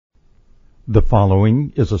The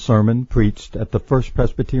following is a sermon preached at the First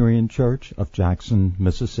Presbyterian Church of Jackson,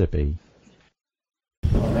 Mississippi.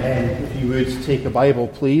 Amen. If you would take a Bible,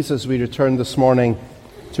 please, as we return this morning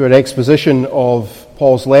to our exposition of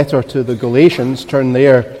Paul's letter to the Galatians. Turn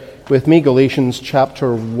there with me, Galatians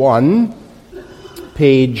chapter 1,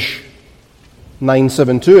 page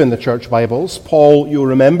 972 in the church Bibles. Paul, you'll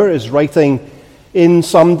remember, is writing in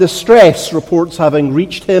some distress, reports having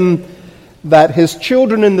reached him that his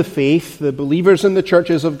children in the faith, the believers in the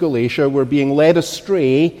churches of Galatia, were being led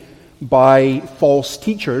astray by false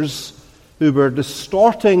teachers who were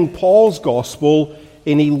distorting Paul's gospel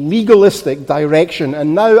in a legalistic direction.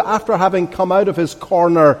 And now, after having come out of his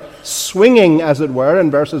corner swinging, as it were, in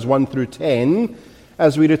verses 1 through 10,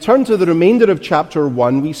 as we return to the remainder of chapter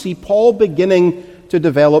 1, we see Paul beginning to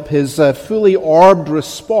develop his fully orbed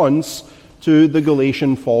response to the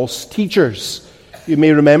Galatian false teachers. You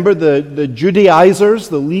may remember the Judaizers,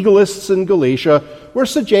 the legalists in Galatia, were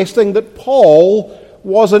suggesting that Paul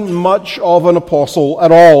wasn't much of an apostle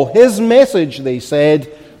at all. His message, they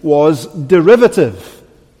said, was derivative,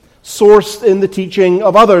 sourced in the teaching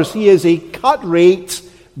of others. He is a cut-rate,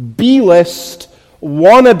 B-list,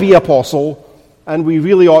 wannabe apostle, and we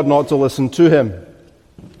really ought not to listen to him.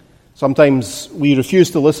 Sometimes we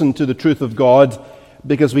refuse to listen to the truth of God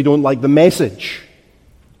because we don't like the message.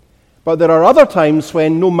 But there are other times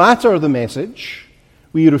when, no matter the message,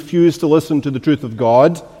 we refuse to listen to the truth of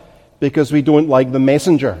God because we don't like the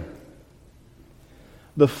messenger.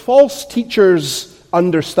 The false teachers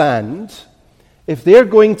understand if they're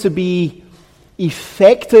going to be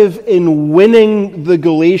effective in winning the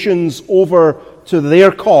Galatians over to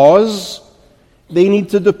their cause, they need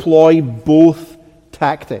to deploy both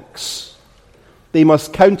tactics. They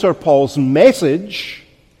must counter Paul's message,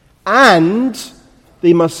 and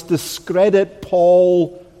they must discredit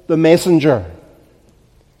Paul the messenger.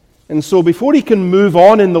 And so before he can move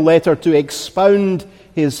on in the letter to expound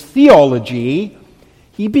his theology,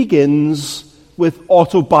 he begins with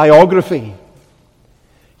autobiography.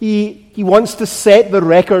 He wants to set the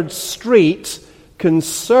record straight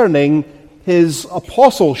concerning his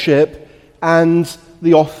apostleship and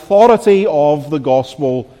the authority of the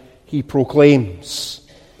gospel he proclaims.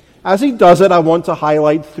 As he does it, I want to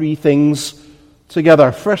highlight three things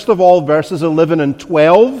together. First of all, verses 11 and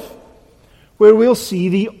 12, where we'll see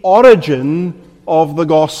the origin of the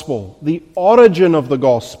gospel. The origin of the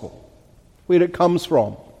gospel, where it comes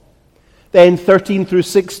from. Then 13 through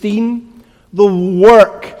 16, the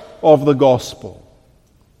work of the gospel.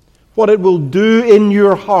 What it will do in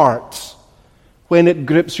your heart when it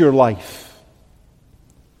grips your life.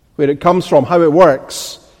 Where it comes from, how it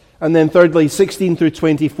works. And then thirdly, 16 through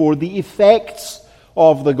 24, the effects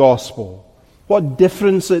of the gospel. What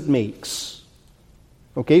difference it makes.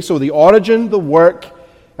 Okay, so the origin, the work,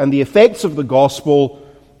 and the effects of the gospel,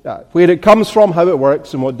 where it comes from, how it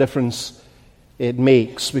works, and what difference it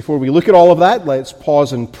makes. Before we look at all of that, let's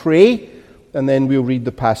pause and pray, and then we'll read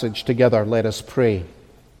the passage together. Let us pray.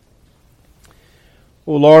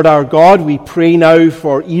 O Lord our God, we pray now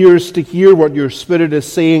for ears to hear what your Spirit is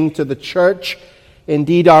saying to the church.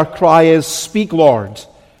 Indeed, our cry is, speak, Lord,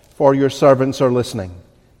 for your servants are listening.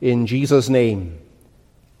 In Jesus' name,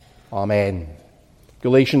 amen.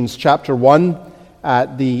 Galatians chapter 1,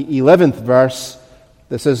 at the 11th verse,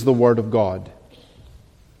 this is the word of God.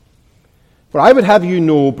 For I would have you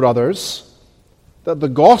know, brothers, that the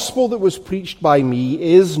gospel that was preached by me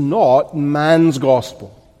is not man's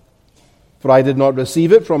gospel. For I did not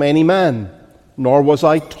receive it from any man, nor was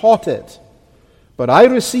I taught it, but I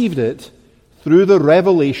received it through the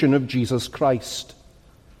revelation of Jesus Christ.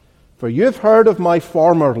 For you have heard of my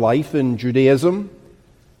former life in Judaism,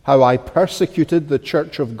 how I persecuted the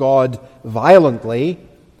church of God violently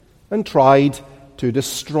and tried to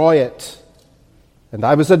destroy it. And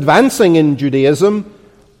I was advancing in Judaism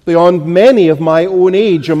beyond many of my own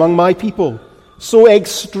age among my people. So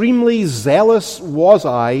extremely zealous was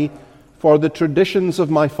I for the traditions of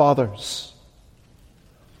my fathers.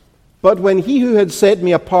 But when he who had set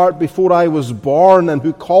me apart before I was born and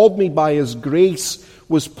who called me by his grace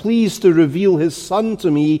was pleased to reveal his Son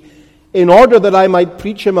to me in order that I might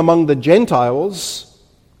preach him among the Gentiles,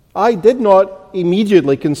 I did not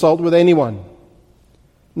immediately consult with anyone.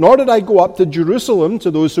 Nor did I go up to Jerusalem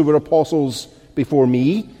to those who were apostles before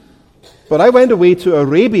me, but I went away to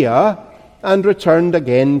Arabia and returned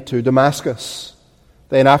again to Damascus.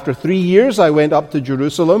 Then after 3 years I went up to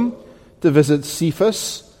Jerusalem to visit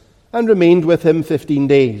Cephas and remained with him 15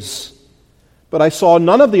 days. But I saw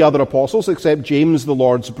none of the other apostles except James, the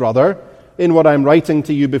Lord's brother. In what I am writing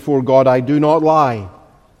to you before God, I do not lie.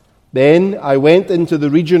 Then I went into the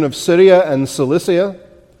region of Syria and Cilicia,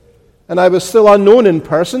 And I was still unknown in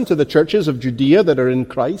person to the churches of Judea that are in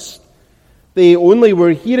Christ. They only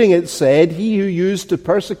were hearing it said, he who used to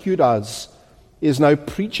persecute us is now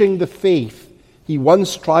preaching the faith he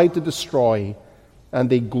once tried to destroy, and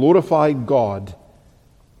they glorified God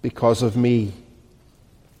because of me.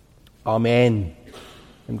 Amen.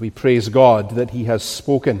 And we praise God that he has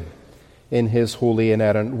spoken in his holy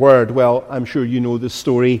inerrant word. Well, I'm sure you know the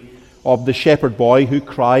story of the shepherd boy who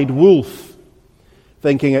cried wolf,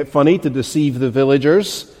 thinking it funny to deceive the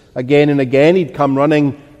villagers. Again and again he'd come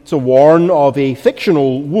running to warn of a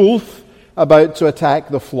fictional wolf about to attack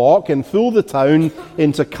the flock and fool the town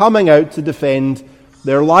into coming out to defend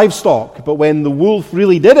their livestock. But when the wolf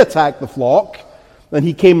really did attack the flock and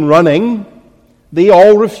he came running, they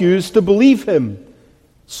all refused to believe him.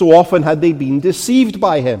 So often had they been deceived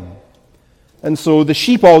by him. And so the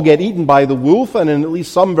sheep all get eaten by the wolf, and in at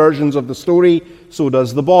least some versions of the story, so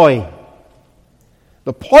does the boy.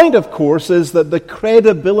 The point, of course, is that the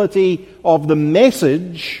credibility of the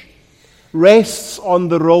message rests on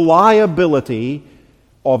the reliability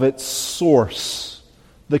of its source.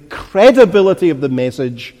 The credibility of the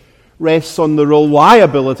message rests on the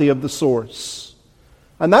reliability of the source.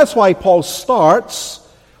 And that's why Paul starts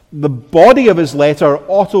the body of his letter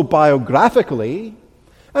autobiographically,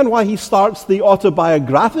 and why he starts the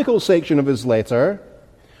autobiographical section of his letter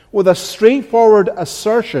with a straightforward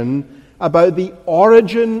assertion about the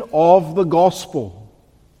origin of the gospel.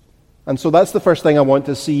 And so that's the first thing I want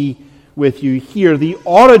to see with you here, the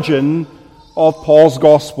origin of Paul's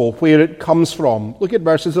gospel, where it comes from. Look at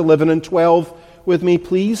verses 11 and 12 with me,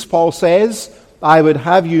 please. Paul says, I would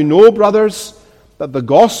have you know, brothers, that the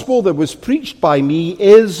gospel that was preached by me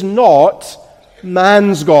is not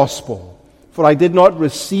man's gospel. For I did not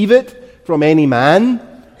receive it from any man,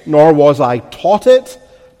 nor was I taught it,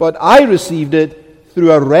 but I received it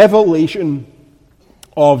through a revelation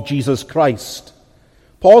of Jesus Christ.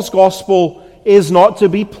 Paul's gospel is not to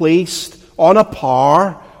be placed on a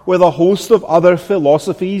par with a host of other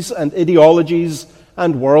philosophies and ideologies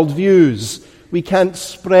and worldviews. We can't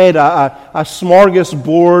spread a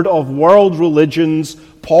smorgasbord of world religions,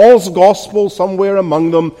 Paul's gospel somewhere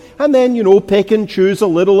among them, and then, pick and choose a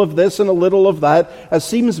little of this and a little of that as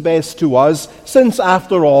seems best to us, since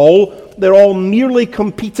after all, they're all merely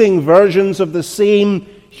competing versions of the same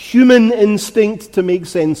human instinct to make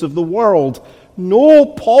sense of the world. No,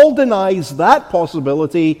 Paul denies that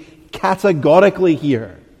possibility categorically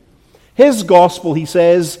here. His gospel, he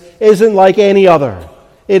says, isn't like any other.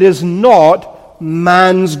 It is not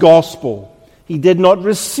man's gospel. He did not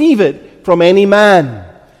receive it from any man.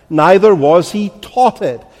 Neither was he taught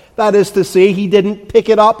it. That is to say, he didn't pick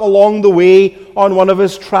it up along the way on one of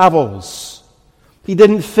his travels. He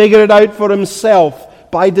didn't figure it out for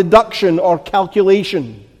himself by deduction or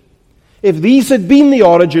calculation. If these had been the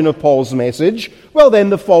origin of Paul's message, well then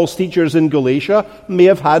the false teachers in Galatia may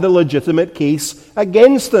have had a legitimate case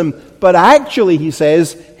against him. But actually, he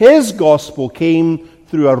says, his gospel came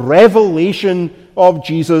through a revelation of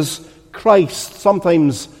Jesus Christ.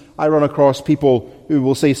 Sometimes I run across people who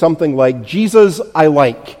will say something like, Jesus I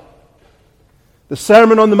like. The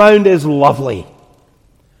Sermon on the Mount is lovely.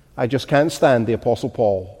 I just can't stand the Apostle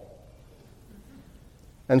Paul.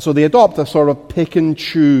 And so they adopt a sort of pick and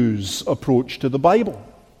choose approach to the Bible.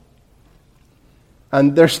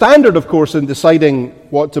 And their standard, of course, in deciding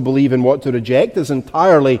what to believe and what to reject is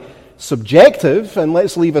entirely subjective, and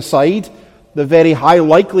let's leave aside the very high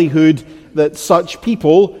likelihood that such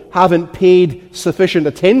people haven't paid sufficient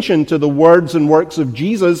attention to the words and works of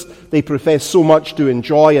Jesus they profess so much to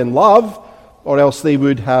enjoy and love, or else they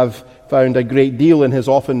would have found a great deal in his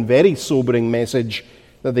often very sobering message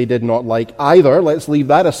that they did not like either. Let's leave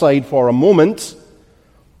that aside for a moment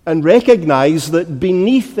and recognize that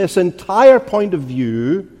beneath this entire point of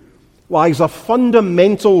view lies a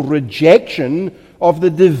fundamental rejection of the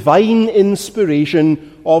divine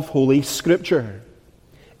inspiration of Holy Scripture.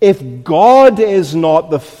 If God is not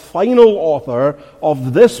the final author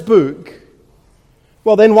of this book,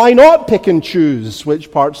 well then why not pick and choose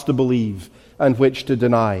which parts to believe and which to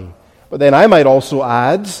deny? But then I might also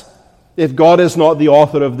add, if God is not the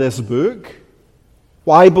author of this book,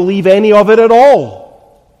 why believe any of it at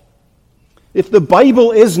all? If the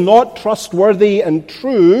Bible is not trustworthy and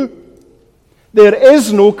true, there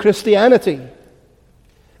is no Christianity.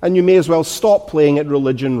 And you may as well stop playing at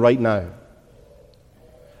religion right now.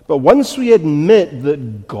 But once we admit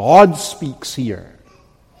that God speaks here,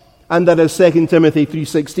 and that as 2 Timothy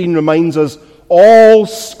 3:16 reminds us, all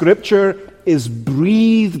Scripture is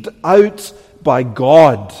breathed out by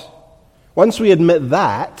God. Once we admit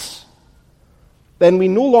that, then we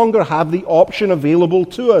no longer have the option available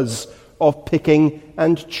to us of picking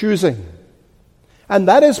and choosing. And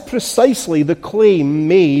that is precisely the claim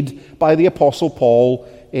made by the Apostle Paul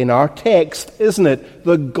in our text, isn't it?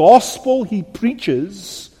 The gospel he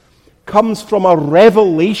preaches comes from a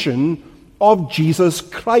revelation of Jesus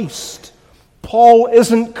Christ. Paul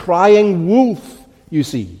isn't crying wolf, you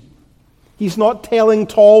see. He's not telling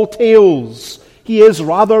tall tales. He is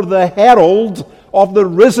rather the herald of the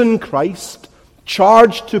risen Christ,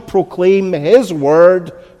 charged to proclaim his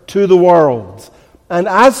word to the world. And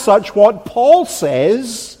as such, what Paul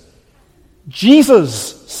says,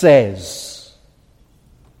 Jesus says.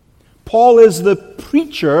 Paul is the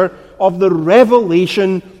preacher of the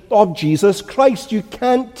revelation of Jesus Christ. You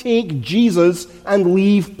can't take Jesus and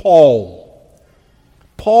leave Paul.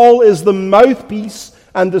 Paul is the mouthpiece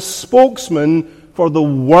and the spokesman for the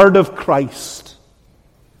word of Christ,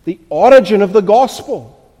 the origin of the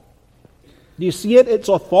gospel. Do you see it? Its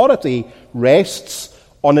authority rests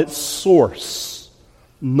on its source.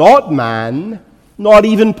 Not man, not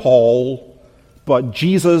even Paul, but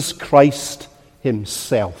Jesus Christ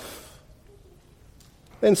himself.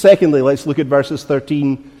 Then secondly, let's look at verses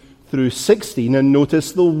 13 through 16 and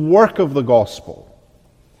notice the work of the gospel.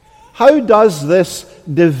 How does this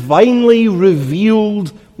divinely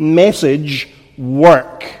revealed message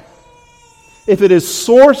work? If it is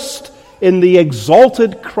sourced in the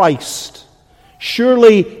exalted Christ,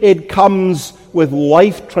 surely it comes with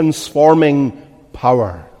life-transforming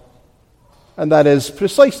power. And that is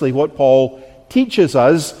precisely what Paul teaches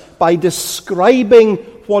us by describing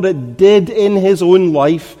what it did in his own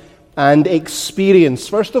life and experience.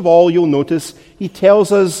 First of all, you'll notice he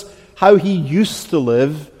tells us how he used to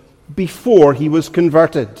live before he was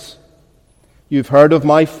converted. You've heard of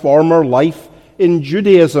my former life in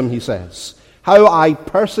Judaism, he says, how I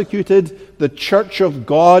persecuted the church of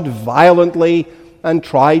God violently and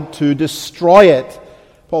tried to destroy it.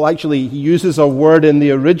 Paul he uses a word in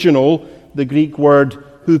the original, the Greek word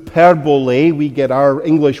hyperbole. We get our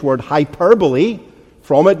English word hyperbole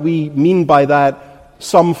from it. We mean by that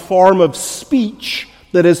some form of speech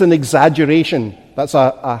that is an exaggeration. That's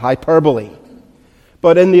a hyperbole.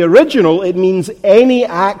 But in the original, it means any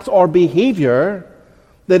act or behavior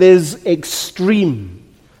that is extreme,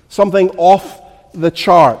 something off the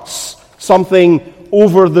charts, something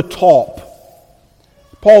over the top.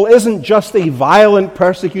 Paul isn't just a violent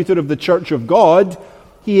persecutor of the church of God.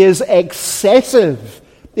 He is excessive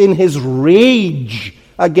in his rage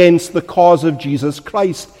against the cause of Jesus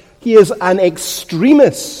Christ. He is an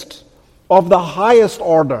extremist of the highest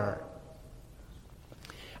order.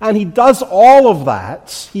 And he does all of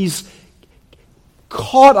that. He's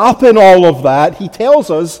caught up in all of that, he tells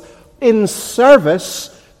us, in service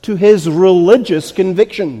to his religious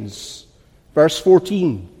convictions. Verse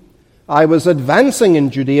 14, I was advancing in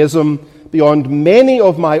Judaism beyond many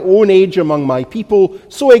of my own age among my people,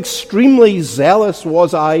 so extremely zealous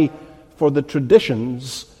was I for the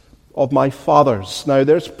traditions of my fathers. Now,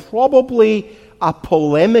 there's probably a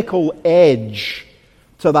polemical edge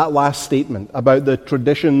to that last statement about the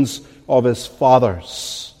traditions of his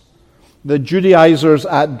fathers. The Judaizers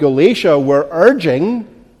at Galatia were urging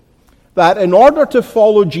that in order to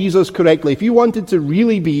follow Jesus correctly, if you wanted to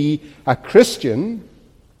really be a Christian,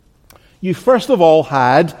 you first of all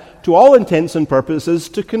had, to all intents and purposes,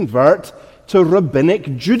 to convert to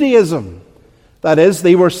rabbinic Judaism. That is,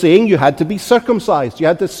 they were saying you had to be circumcised, you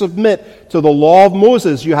had to submit to the law of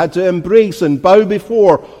Moses, you had to embrace and bow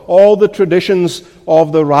before all the traditions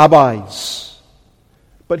of the rabbis.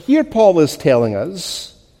 But here Paul is telling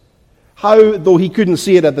us how, though he couldn't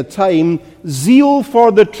see it at the time, zeal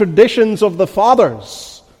for the traditions of the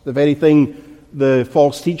fathers, the very thing the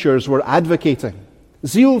false teachers were advocating,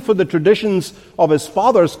 zeal for the traditions of his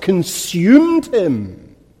fathers consumed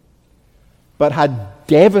him, but had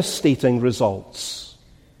devastating results.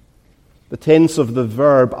 The tense of the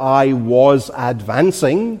verb, I was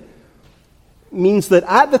advancing, means that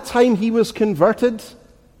at the time he was converted,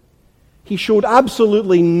 he showed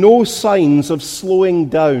absolutely no signs of slowing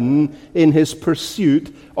down in his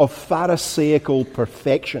pursuit of Pharisaical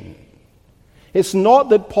perfection. It's not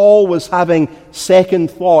that Paul was having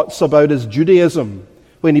second thoughts about his Judaism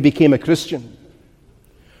when he became a Christian,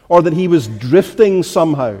 or that he was drifting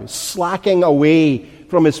somehow, slacking away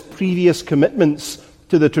from his previous commitments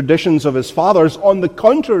to the traditions of his fathers. On the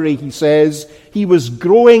contrary, he says, he was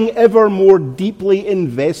growing ever more deeply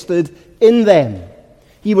invested in them.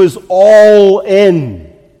 He was all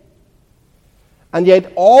in. And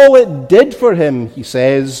yet all it did for him, he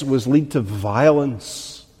says, was lead to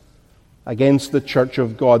violence against the church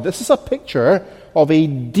of God. This is a picture of a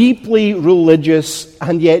deeply religious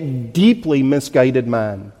and yet deeply misguided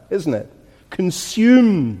man, isn't it?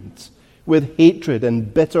 Consumed with hatred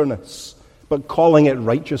and bitterness, but calling it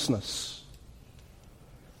righteousness.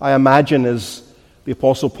 I imagine as the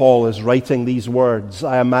Apostle Paul is writing these words,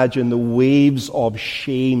 I imagine the waves of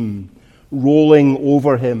shame rolling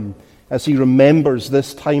over him as he remembers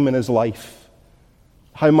this time in his life,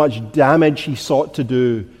 how much damage he sought to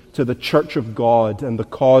do to the church of God and the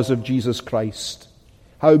cause of Jesus Christ.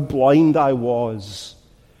 How blind I was,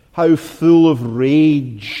 how full of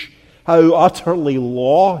rage, how utterly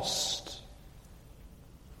lost.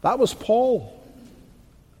 That was Paul.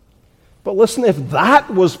 But listen, if that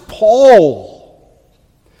was Paul,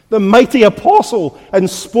 the mighty apostle and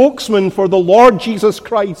spokesman for the Lord Jesus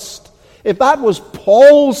Christ, if that was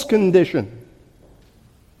Paul's condition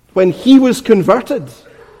when he was converted,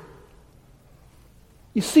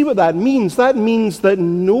 you see what that means? That means that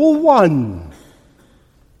no one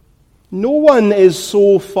is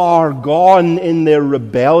so far gone in their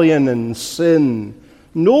rebellion and sin.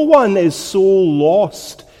 No one is so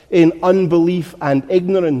lost in unbelief and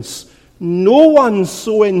ignorance. No one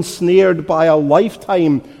so ensnared by a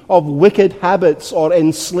lifetime of wicked habits or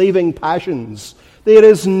enslaving passions. There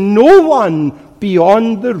is no one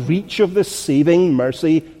beyond the reach of the saving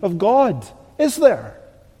mercy of God, is there?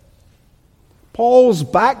 Paul's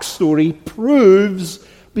backstory proves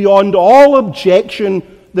beyond all objection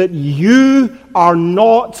that you are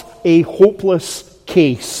not a hopeless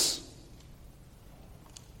case.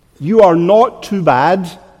 You are not too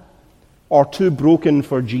bad or too broken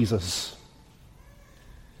for Jesus.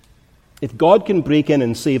 If God can break in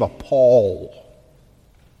and save a Paul,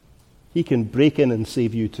 he can break in and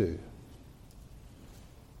save you too.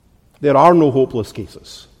 There are no hopeless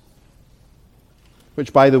cases.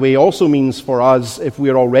 Which, by the way, also means for us, if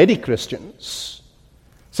we're already Christians,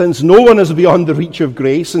 since no one is beyond the reach of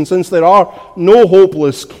grace, and since there are no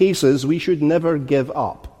hopeless cases, we should never give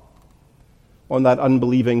up on that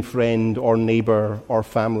unbelieving friend or neighbor or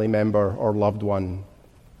family member or loved one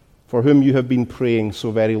for whom you have been praying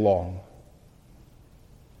so very long.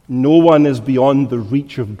 No one is beyond the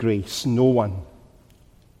reach of grace. No one.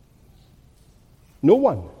 No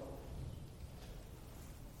one.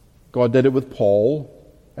 God did it with Paul,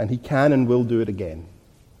 and he can and will do it again.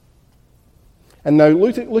 And now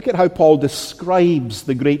look at how Paul describes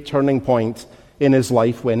the great turning point in his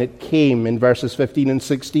life when it came in verses 15 and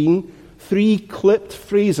 16. 3 clipped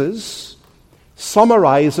phrases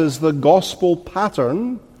summarizes the gospel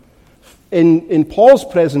pattern in Paul's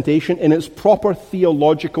presentation in its proper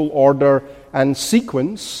theological order and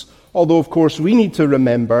sequence, although, of course, we need to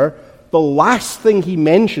remember the last thing he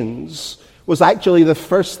mentions was actually the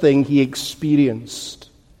first thing he experienced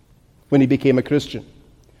when he became a Christian.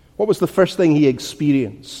 What was the first thing he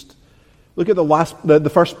experienced? Look at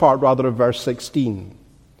the first part of verse 16.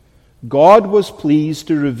 God was pleased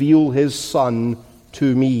to reveal his Son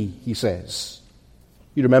to me, he says.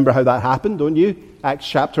 You remember how that happened, don't you? Acts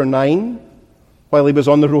chapter 9, while he was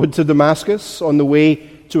on the road to Damascus, on the way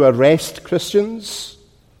to arrest Christians,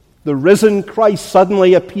 the risen Christ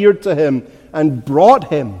suddenly appeared to him and brought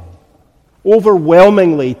him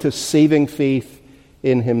overwhelmingly to saving faith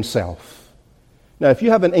in himself. Now, if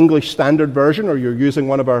you have an English Standard Version, or you're using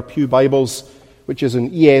one of our Pew Bibles, which is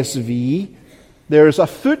an ESV, there's a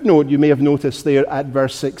footnote you may have noticed there at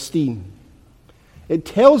verse 16. It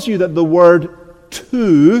tells you that the word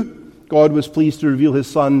to, God was pleased to reveal his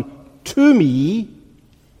Son to me,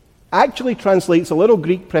 actually translates a little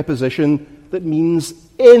Greek preposition that means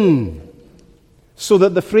in. So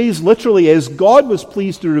that the phrase literally is, God was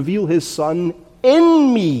pleased to reveal his Son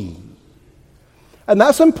in me. And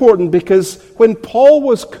that's important because when Paul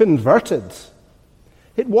was converted,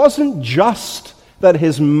 it wasn't just that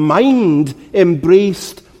his mind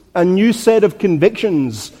embraced a new set of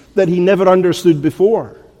convictions that he never understood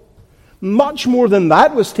before. Much more than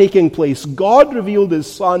that was taking place. God revealed his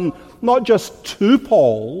Son not just to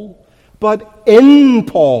Paul, but in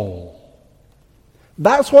Paul.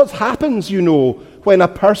 That's what happens, when a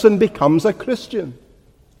person becomes a Christian.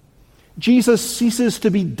 Jesus ceases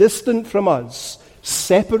to be distant from us,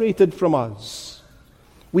 separated from us.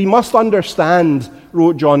 We must understand,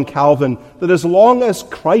 wrote John Calvin, that as long as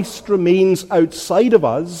Christ remains outside of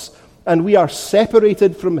us and we are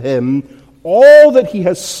separated from him, all that he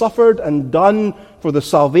has suffered and done for the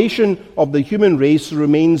salvation of the human race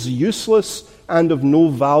remains useless and of no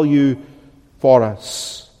value for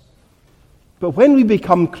us. But when we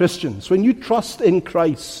become Christians, when you trust in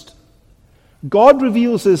Christ, God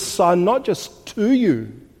reveals his Son not just to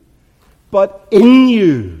you, but in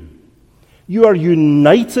you. You are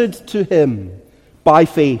united to him by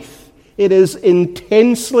faith. It is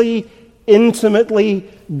intensely, intimately,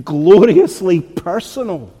 gloriously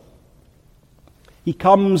personal. He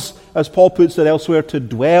comes, as Paul puts it elsewhere, to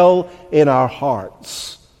dwell in our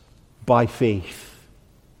hearts by faith.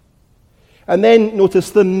 And then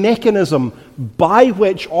notice the mechanism by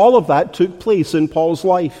which all of that took place in Paul's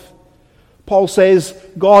life. Paul says,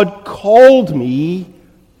 God called me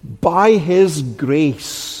by his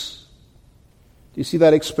grace. Do you see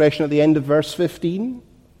that expression at the end of verse 15?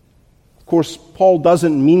 Of course, Paul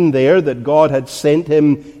doesn't mean there that God had sent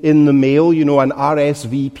him in the mail, an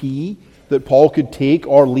RSVP that Paul could take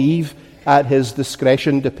or leave at his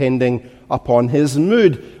discretion depending upon his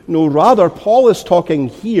mood. No, rather, Paul is talking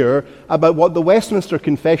here about what the Westminster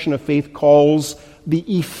Confession of Faith calls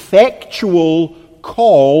the effectual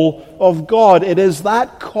call of God. It is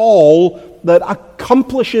that call that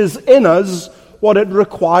accomplishes in us what it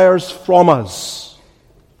requires from us.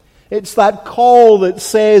 It's that call that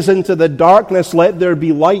says into the darkness, let there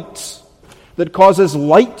be light, that causes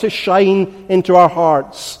light to shine into our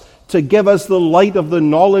hearts, to give us the light of the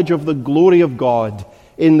knowledge of the glory of God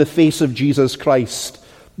in the face of Jesus Christ.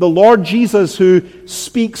 The Lord Jesus who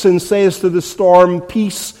speaks and says to the storm,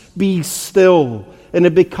 peace, be still, and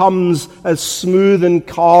it becomes as smooth and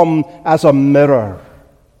calm as a mirror.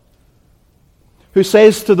 Who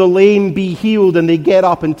says to the lame, be healed, and they get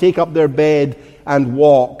up and take up their bed and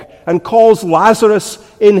walk. And calls Lazarus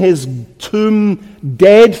in his tomb,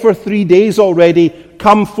 dead for 3 days already,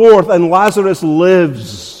 come forth, and Lazarus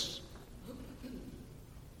lives.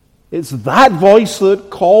 It's that voice that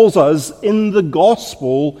calls us in the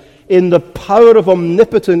gospel, in the power of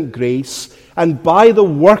omnipotent grace, and by the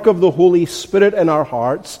work of the Holy Spirit in our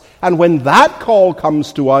hearts. And when that call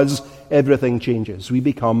comes to us, everything changes. We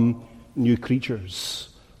become new creatures.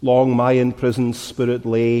 Long my imprisoned spirit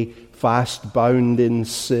lay, fast bound in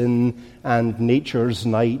sin and nature's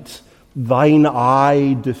night. Thine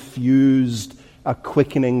eye diffused a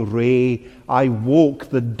quickening ray. I woke,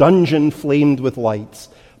 the dungeon flamed with light.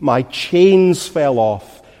 My chains fell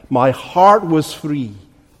off. My heart was free.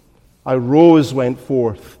 I rose, went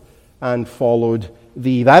forth, and followed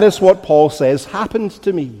thee. That is what Paul says happened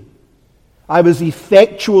to me. I was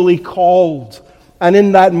effectually called. And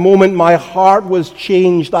in that moment, my heart was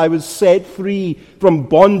changed. I was set free from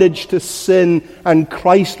bondage to sin, and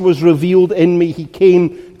Christ was revealed in me. He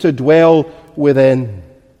came to dwell within.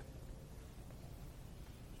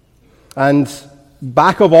 And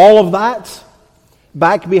back of all of that,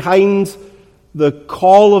 back behind the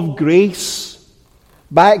call of grace,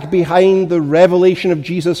 back behind the revelation of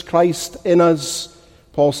Jesus Christ in us,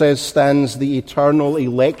 Paul says, stands the eternal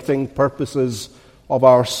electing purposes of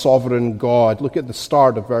our sovereign God. Look at the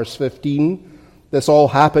start of verse 15. This all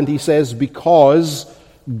happened, he says, because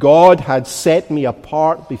God had set me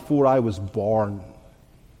apart before I was born.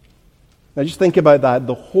 Now just think about that.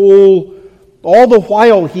 All the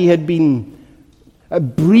while he had been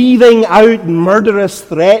breathing out murderous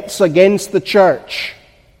threats against the church,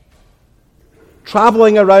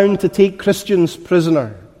 traveling around to take Christians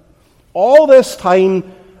prisoner. All this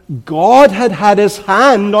time, God had had his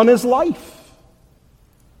hand on his life.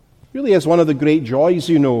 Really is one of the great joys,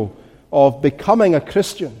 of becoming a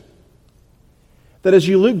Christian. That as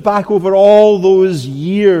you look back over all those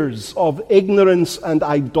years of ignorance and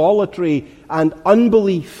idolatry and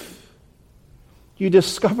unbelief, you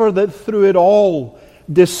discover that through it all,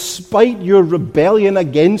 despite your rebellion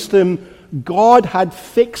against him, God had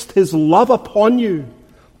fixed his love upon you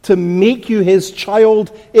to make you his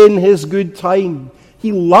child in his good time.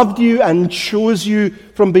 He loved you and chose you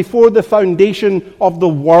from before the foundation of the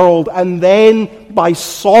world, and then by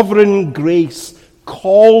sovereign grace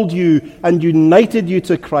called you and united you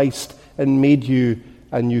to Christ and made you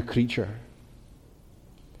a new creature.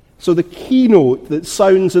 So the keynote that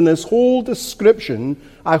sounds in this whole description,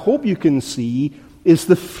 I hope you can see, is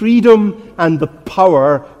the freedom and the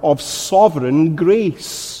power of sovereign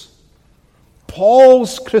grace.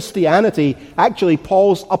 Paul's Christianity, actually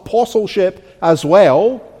Paul's apostleship as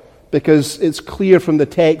well, because it's clear from the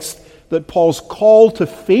text that Paul's call to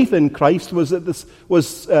faith in Christ was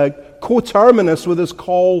coterminous with his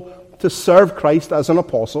call to serve Christ as an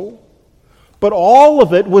apostle. But all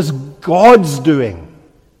of it was God's doing,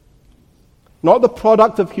 not the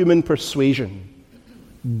product of human persuasion.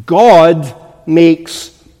 God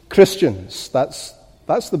makes Christians. That's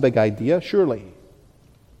the big idea, surely.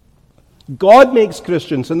 God makes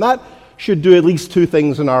Christians, and that should do at least two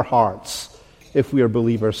things in our hearts if we are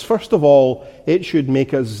believers. First of all, it should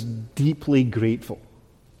make us deeply grateful.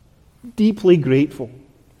 Deeply grateful.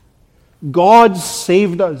 God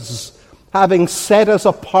saved us, having set us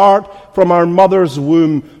apart from our mother's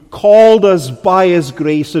womb, called us by his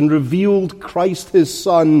grace, and revealed Christ his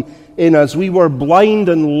Son in us. We were blind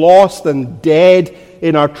and lost and dead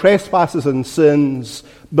in our trespasses and sins,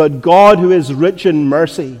 but God, who is rich in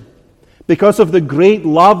mercy, because of the great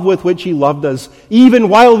love with which he loved us, even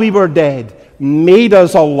while we were dead, made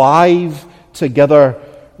us alive together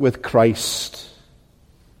with Christ.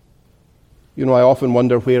 You know, I often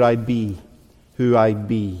wonder where I'd be, who I'd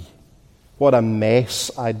be, what a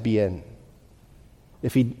mess I'd be in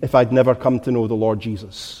if I'd never come to know the Lord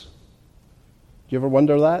Jesus. Do you ever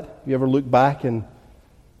wonder that? You ever look back and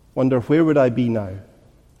wonder, where would I be now?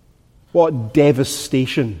 What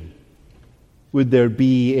devastation would there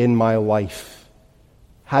be in my life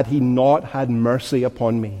had he not had mercy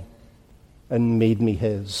upon me and made me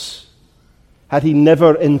his? Had he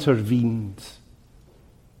never intervened?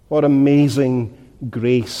 What amazing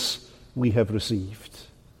grace we have received.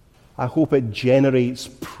 I hope it generates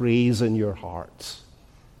praise in your heart.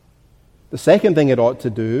 The second thing it ought to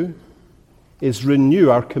do is renew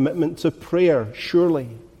our commitment to prayer, surely.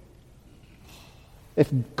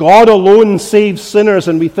 If God alone saves sinners,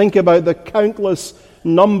 and we think about the countless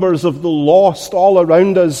numbers of the lost all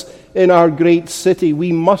around us in our great city,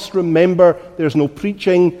 we must remember there's no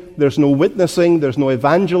preaching, there's no witnessing, there's no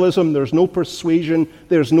evangelism, there's no persuasion,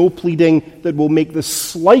 there's no pleading that will make the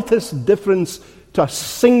slightest difference to a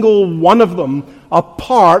single one of them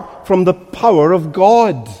apart from the power of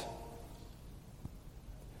God.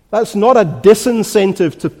 That's not a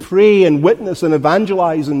disincentive to pray and witness and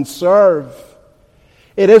evangelize and serve.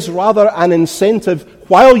 It is rather an incentive,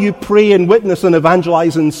 while you pray and witness and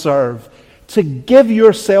evangelize and serve, to give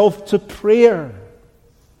yourself to prayer,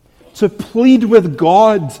 to plead with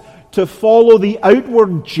God, to follow the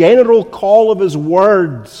outward general call of his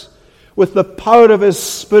words with the power of his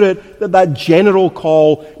Spirit, that general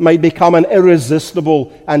call might become an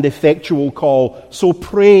irresistible and effectual call. So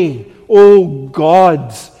pray, oh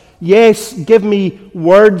God, yes, give me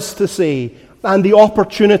words to say and the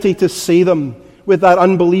opportunity to say them with that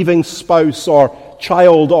unbelieving spouse or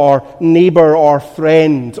child or neighbor or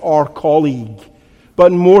friend or colleague.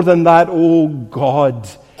 But more than that, oh God,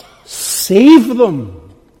 save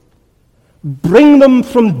them. Bring them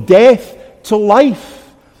from death to life.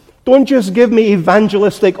 Don't just give me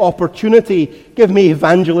evangelistic opportunity, give me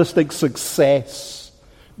evangelistic success.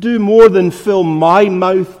 Do more than fill my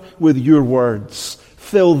mouth with your words.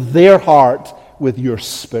 Fill their heart with your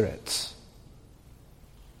Spirit.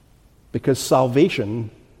 Because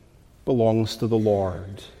salvation belongs to the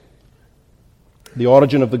Lord. The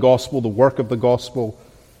origin of the gospel, the work of the gospel,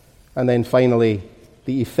 and then finally,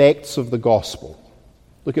 the effects of the gospel.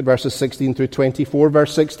 Look at verses 16 through 24.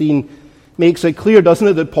 Verse 16 makes it clear, doesn't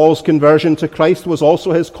it, that Paul's conversion to Christ was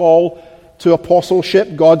also his call to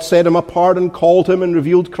apostleship. God set him apart and called him and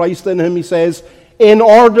revealed Christ in him, he says, in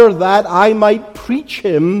order that I might preach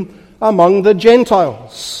him among the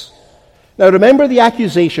Gentiles. Now remember the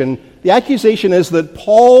accusation. The accusation is that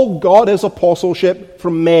Paul got his apostleship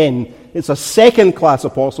from men. It's a second-class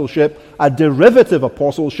apostleship, a derivative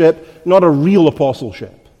apostleship, not a real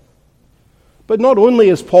apostleship. But not only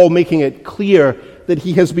is Paul making it clear that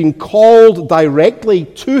he has been called directly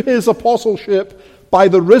to his apostleship by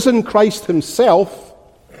the risen Christ himself,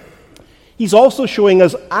 he's also showing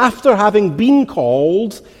us, after having been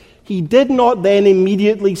called, he did not then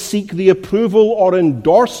immediately seek the approval or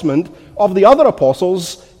endorsement of the other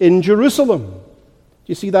apostles in Jerusalem. Do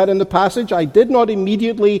you see that in the passage? I did not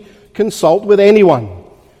immediately consult with anyone,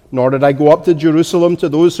 nor did I go up to Jerusalem to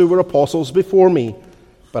those who were apostles before me.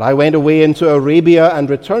 But I went away into Arabia and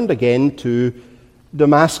returned again to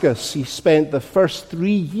Damascus. He spent the first 3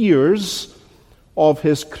 years of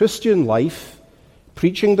his Christian life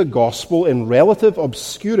preaching the gospel in relative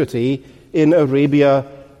obscurity in Arabia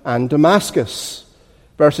and Damascus.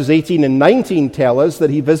 Verses 18 and 19 tell us that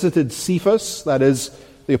he visited Cephas, that is,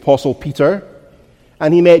 the Apostle Peter,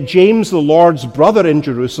 and he met James, the Lord's brother, in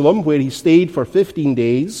Jerusalem, where he stayed for 15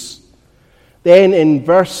 days. Then in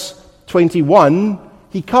verse 21,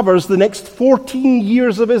 he covers the next 14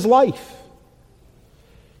 years of his life.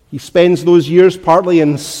 He spends those years partly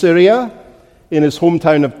in Syria, in his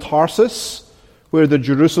hometown of Tarsus, where the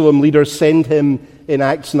Jerusalem leaders send him in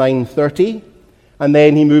Acts 9:30. And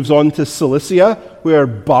then he moves on to Cilicia, where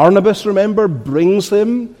Barnabas, remember, brings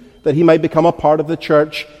him that he might become a part of the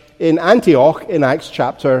church in Antioch in Acts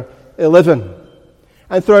chapter 11.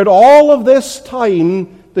 And throughout all of this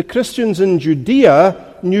time, the Christians in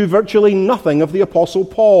Judea knew virtually nothing of the Apostle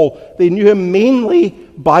Paul. They knew him mainly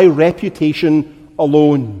by reputation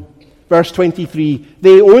alone. Verse 23,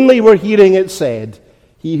 they only were hearing it said,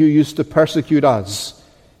 he who used to persecute us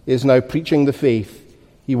is now preaching the faith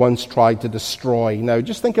he once tried to destroy. Now,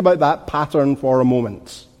 just think about that pattern for a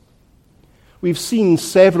moment. We've seen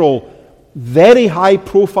several very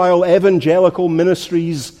high-profile evangelical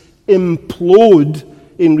ministries implode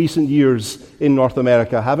in recent years in North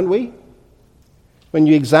America, haven't we? When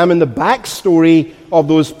you examine the backstory of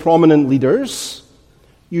those prominent leaders,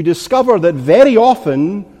 you discover that very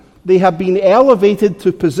often they have been elevated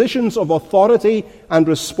to positions of authority and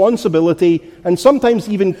responsibility, and sometimes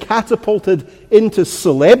even catapulted into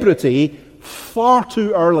celebrity far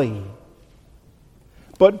too early.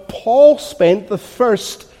 But Paul spent the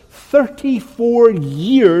first 34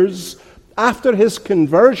 years after his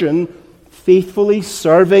conversion faithfully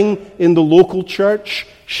serving in the local church,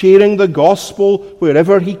 sharing the gospel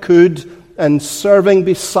wherever he could, and serving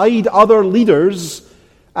beside other leaders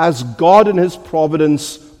as God in his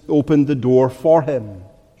providence opened the door for him.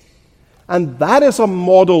 And that is a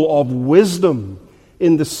model of wisdom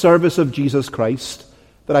in the service of Jesus Christ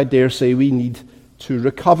that I dare say we need to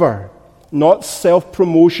recover. Not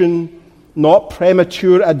self-promotion, not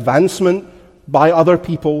premature advancement by other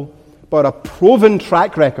people, but a proven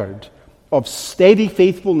track record of steady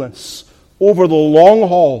faithfulness over the long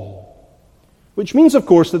haul. Which means, of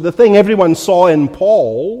course, that the thing everyone saw in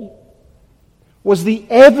Paul was the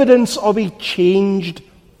evidence of a changed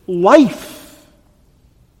life.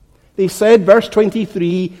 They said, verse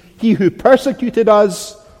 23, "He who persecuted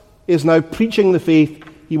us is now preaching the faith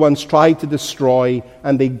he once tried to destroy,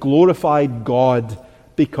 and they glorified God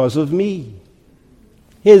because of me."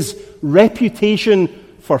 His reputation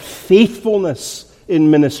for faithfulness in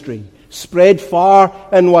ministry spread far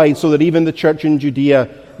and wide so that even the church in Judea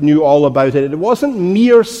knew all about it. It wasn't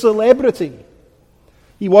mere celebrity.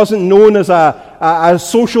 He wasn't known as a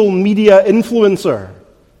social media influencer.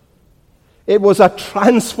 It was a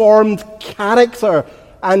transformed character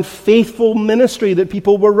and faithful ministry that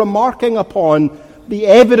people were remarking upon, the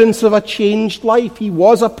evidence of a changed life. He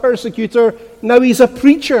was a persecutor, now he's a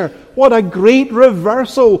preacher. What a great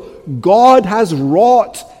reversal God has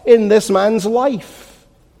wrought in this man's life.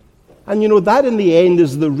 And you know, that in the end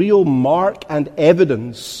is the real mark and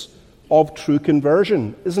evidence of true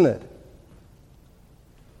conversion, isn't it?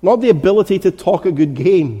 Not the ability to talk a good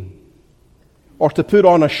game or to put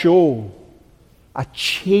on a show. A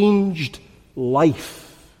changed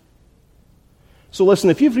life. So listen,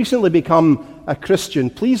 if you've recently become a Christian,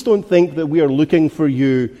 please don't think that we are looking for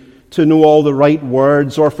you to know all the right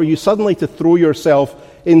words or for you suddenly to throw yourself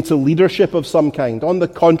into leadership of some kind. On the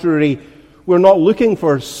contrary, we're not looking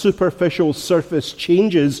for superficial surface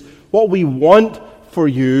changes. What we want for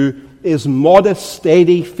you is modest,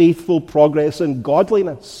 steady, faithful progress in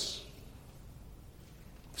godliness.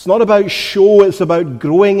 It's not about show, it's about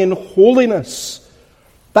growing in holiness.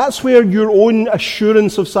 That's where your own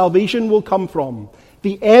assurance of salvation will come from.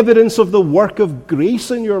 The evidence of the work of grace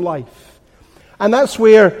in your life. And that's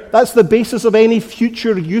the basis of any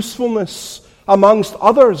future usefulness amongst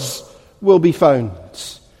others will be found.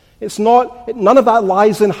 None of that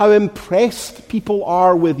lies in how impressed people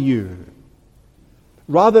are with you.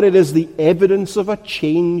 Rather, it is the evidence of a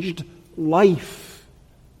changed life.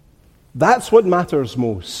 That's what matters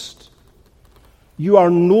most. You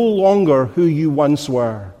are no longer who you once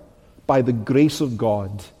were by the grace of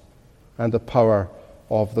God and the power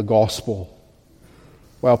of the gospel.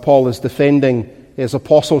 Well, Paul is defending his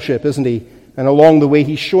apostleship, isn't he? And along the way,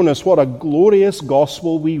 he's shown us what a glorious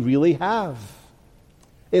gospel we really have.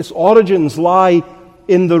 Its origins lie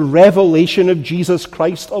in the revelation of Jesus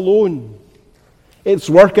Christ alone. Its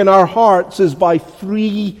work in our hearts is by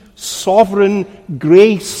free, sovereign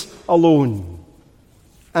grace alone.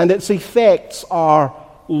 And its effects are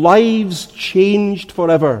lives changed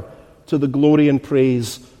forever to the glory and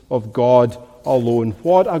praise of God alone.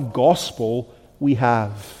 What a gospel we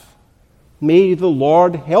have. May the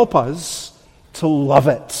Lord help us to love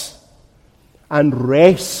it and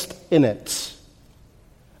rest in it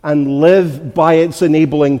and live by its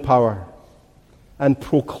enabling power and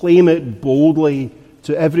proclaim it boldly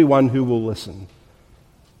to everyone who will listen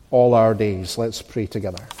all our days. Let's pray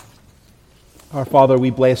together. Our Father,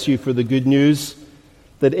 we bless you for the good news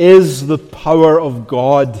that is the power of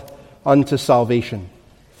God unto salvation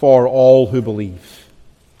for all who believe.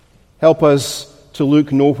 Help us to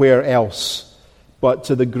look nowhere else but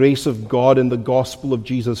to the grace of God in the gospel of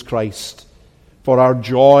Jesus Christ for our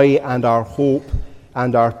joy and our hope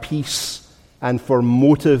and our peace and for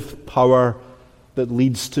motive power that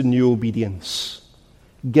leads to new obedience.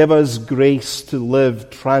 Give us grace to live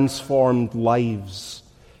transformed lives,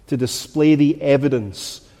 to display the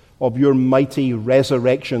evidence of your mighty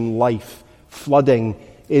resurrection life flooding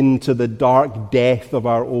into the dark death of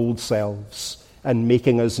our old selves and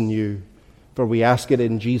making us new. For we ask it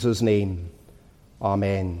in Jesus' name.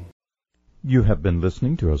 Amen. You have been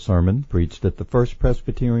listening to a sermon preached at the First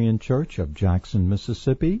Presbyterian Church of Jackson,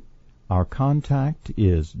 Mississippi. Our contact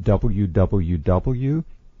is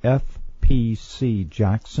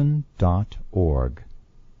www.fpcjackson.org.